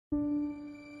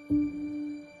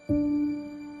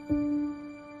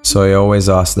So I always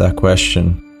ask that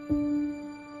question.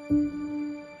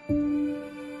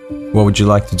 What would you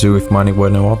like to do if money were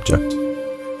no object?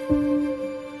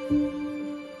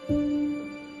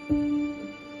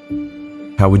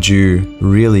 How would you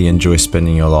really enjoy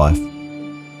spending your life?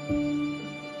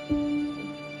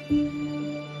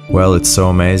 Well, it's so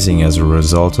amazing as a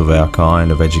result of our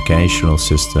kind of educational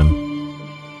system.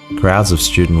 Crowds of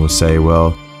students will say,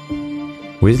 well,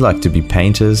 we'd like to be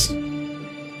painters,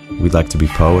 we'd like to be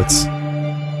poets,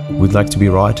 we'd like to be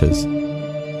writers.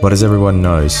 But as everyone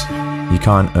knows, you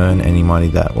can't earn any money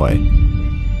that way.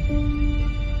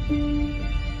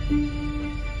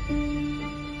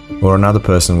 Or another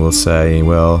person will say,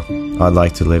 well, I'd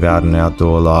like to live out an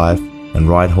outdoor life and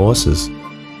ride horses.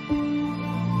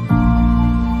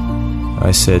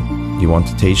 I said, you want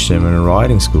to teach them in a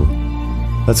riding school?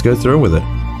 Let's go through with it.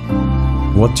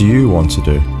 What do you want to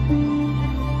do?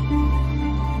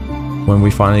 When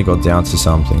we finally got down to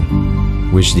something,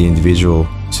 which the individual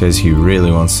says he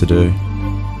really wants to do,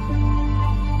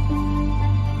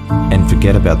 and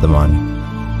forget about the money.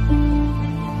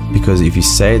 Because if you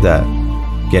say that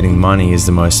getting money is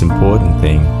the most important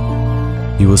thing,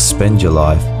 you will spend your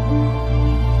life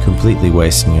completely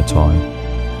wasting your time.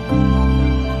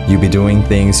 You'll be doing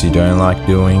things you don't like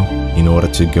doing in order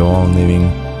to go on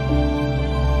living,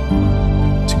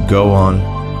 to go on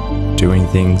doing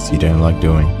things you don't like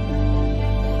doing,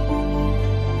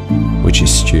 which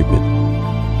is stupid.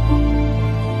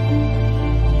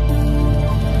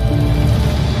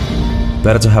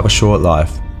 Better to have a short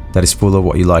life that is full of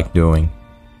what you like doing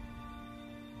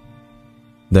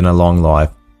than a long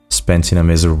life spent in a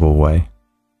miserable way.